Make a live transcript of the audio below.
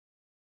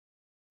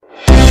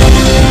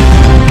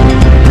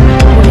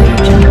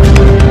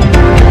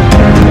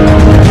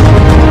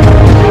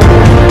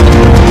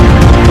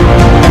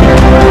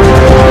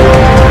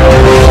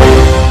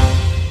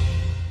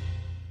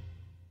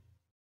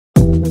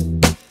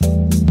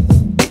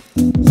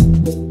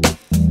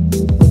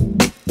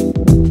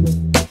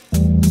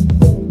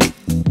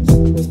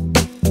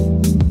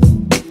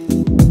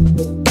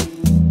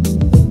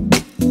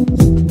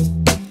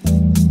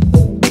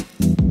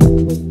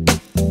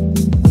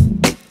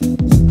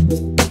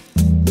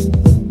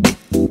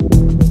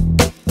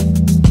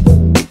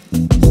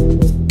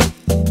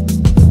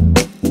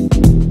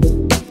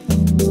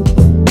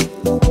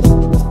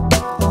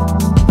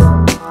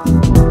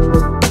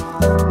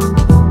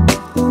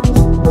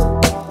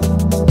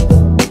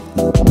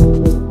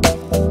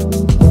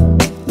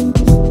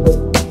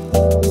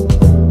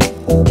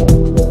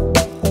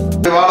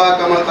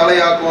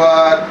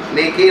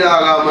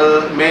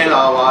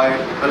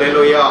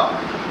அல்லேலூயா.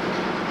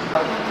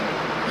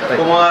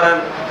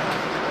 குமாரன்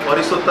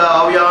பரிசுத்த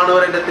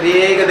ஆவியானவர் என்ற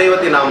திரியேக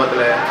தெய்வத்தின்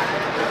நாமத்தில்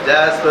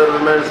ஜாஸ்பர்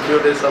விமென்ஸ்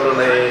பியூட்டி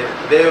சலூனை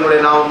தேவனுடைய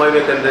நாம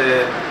மகிமை கண்டு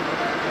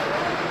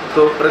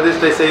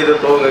பிரதிஷ்டை செய்து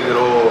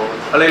துவங்குகிறோம்.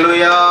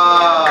 அல்லேலூயா.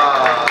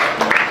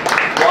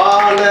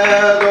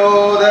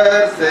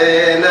 வானதூதர்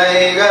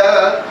சேனைகள்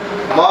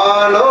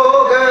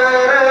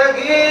மனோகர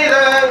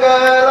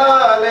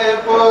கீதங்களாலே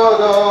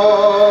போதோ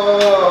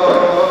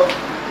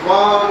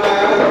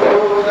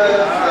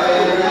வானதூதர்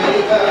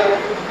சேனைகள்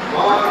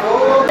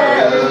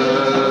மனோகர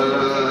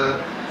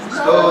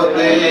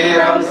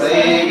ஸ்தோத்திரம்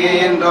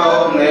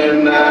செய்கின்றோம்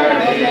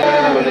நின்னடியில்.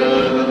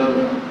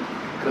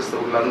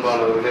 கிறிஸ்துவுக்குள்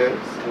அன்பானவர்களே,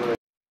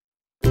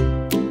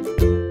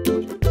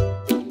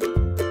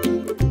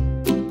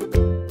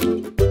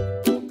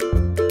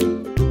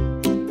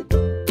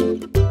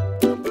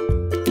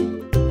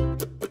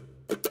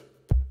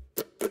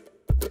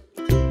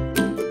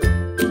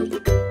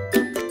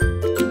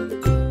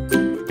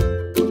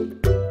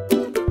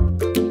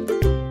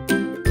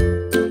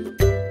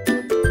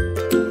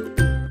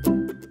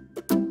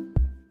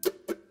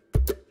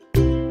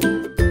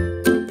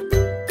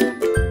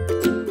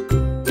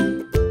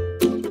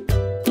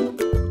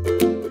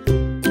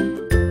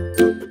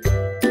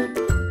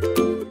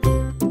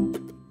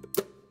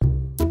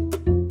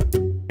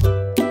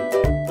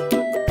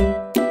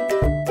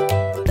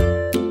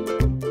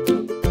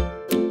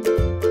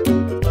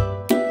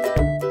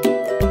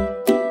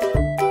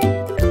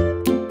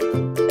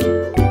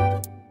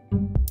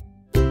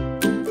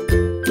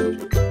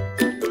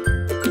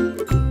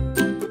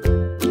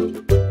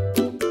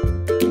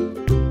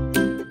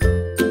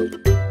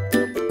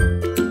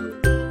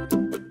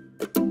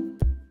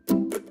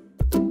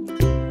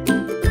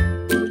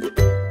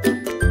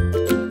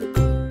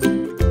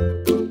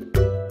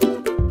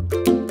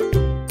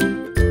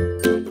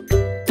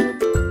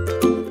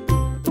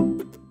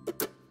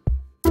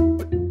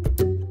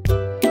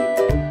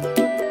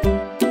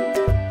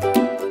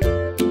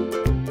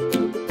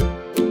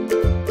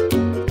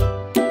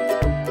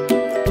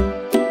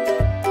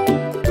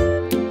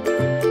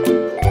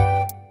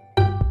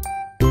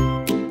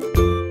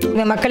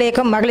 மக்கள்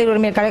இயக்கம் மகளிர்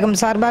உரிமை கழகம்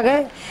சார்பாக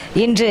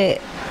இன்று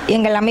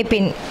எங்கள்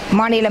அமைப்பின்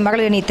மாநில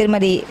மகளிர் அணி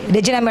திருமதி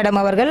ரெஜினா மேடம்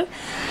அவர்கள்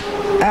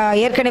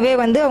ஏற்கனவே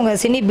அவங்க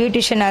சினி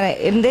பியூட்டிஷியனாக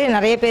இருந்து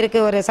நிறைய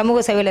பேருக்கு ஒரு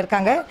சமூக சேவையில்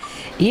இருக்காங்க.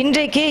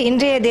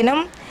 இன்றைய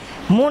தினம்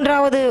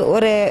 3வது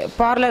ஒரு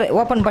பார்லர்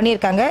ஓப்பன்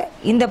பண்ணியிருக்காங்க.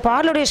 இந்த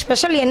பார்லருடைய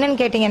ஸ்பெஷல் என்னன்னு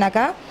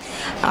கேட்டிங்கனாக்கா,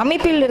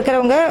 அமைப்பில்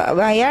இருக்கிறவங்க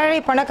ஏழை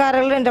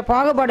பணக்காரர்கள் என்ற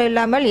பாகுபாடு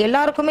இல்லாமல்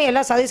எல்லாருக்குமே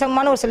எல்லா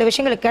சரிசமமான ஒரு சில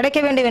விஷயங்கள் கிடைக்க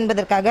வேண்டும்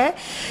என்பதற்காக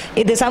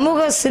இது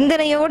சமூக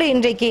சிந்தனையோடு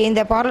இன்றைக்கு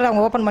இந்த பார்லர்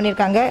அவங்க ஓப்பன்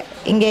பண்ணியிருக்காங்க.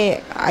 இங்கே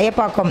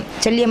அயப்பாக்கம்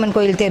செல்லியம்மன்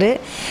கோயில் தெரு.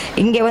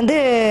 இங்கே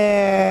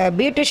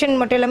பியூட்டிஷியன்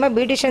மட்டும் இல்லாமல்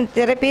பியூட்டிஷியன்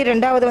தெரப்பி,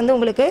 2வது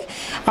உங்களுக்கு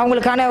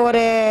அவங்களுக்கான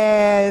ஒரு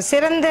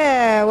சிறந்த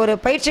ஒரு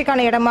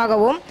பயிற்சிக்கான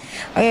இடமாகவும்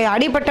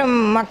அடிப்பட்ட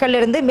மக்கள்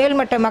இருந்து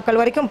மேல்மட்ட மக்கள்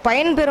வரைக்கும்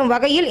பயன்பெறும்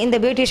வகையில் இந்த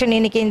பியூட்டிஷியன்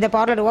இன்னைக்கு இந்த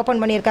பார்லர்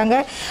ஓப்பன் பண்ணியிருக்காங்க.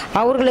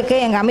 அவர்களுக்கு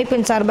எங்கள்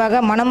அமைப்பின்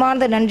சார்பாக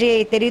மனமார்ந்த நன்றியை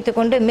தெரிவித்துக்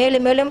கொண்டு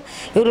மேலும் மேலும்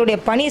இவருடைய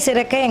பணி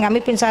சிறக்க எங்கள்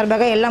அமைப்பின்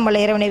சார்பாக எல்லாம்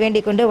வல்ல இறைவனை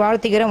வேண்டிக் கொண்டு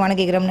வாழ்த்துகிறோம்,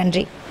 வணங்குகிறோம்.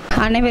 நன்றி.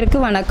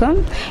 அனைவருக்கும் வணக்கம்.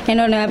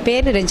 என்னோட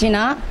பேர்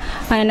ரெஜினா.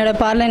 என்னோடய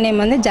parlour name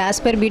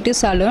jasper beauty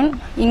salon.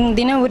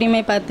 தின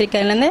உரிமை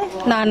பத்திரிக்கையிலேருந்து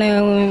நான்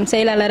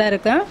செயலாளராக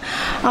இருக்கேன்.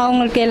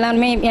 அவங்களுக்கு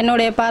எல்லாருமே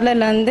என்னுடைய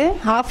பார்லரில்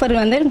ஆஃபர்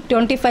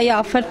 25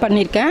 ஆஃபர்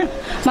பண்ணியிருக்கேன்.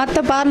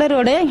 மற்ற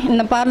பார்லரோட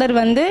இந்த பார்லர்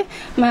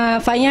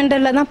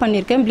 500 தான்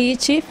பண்ணியிருக்கேன்.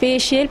 ப்ளீச்சு,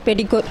 ஃபேஷியல்,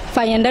 பெடிக்கூர்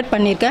 500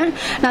 பண்ணியிருக்கேன்.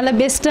 நல்ல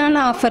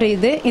பெஸ்ட்டான ஆஃபர்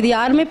இது.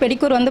 யாருமே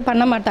பெடிக்கூர்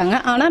பண்ண மாட்டாங்க,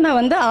 ஆனால்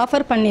நான்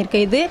ஆஃபர்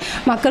பண்ணியிருக்கேன். இது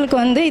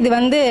மக்களுக்கு இது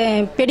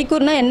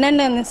பெடிக்கூர்னால்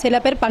என்னென்ன சில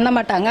பேர் பண்ண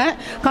மாட்டாங்க,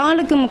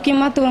 காலுக்கு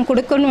முக்கியத்துவம்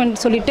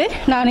கொடுக்கணும்னு சொல்லிட்டு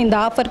நான் இந்த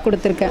ஆஃபர்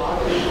கொடுத்துருக்கேன்.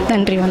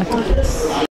 நன்றி, வணக்கம்.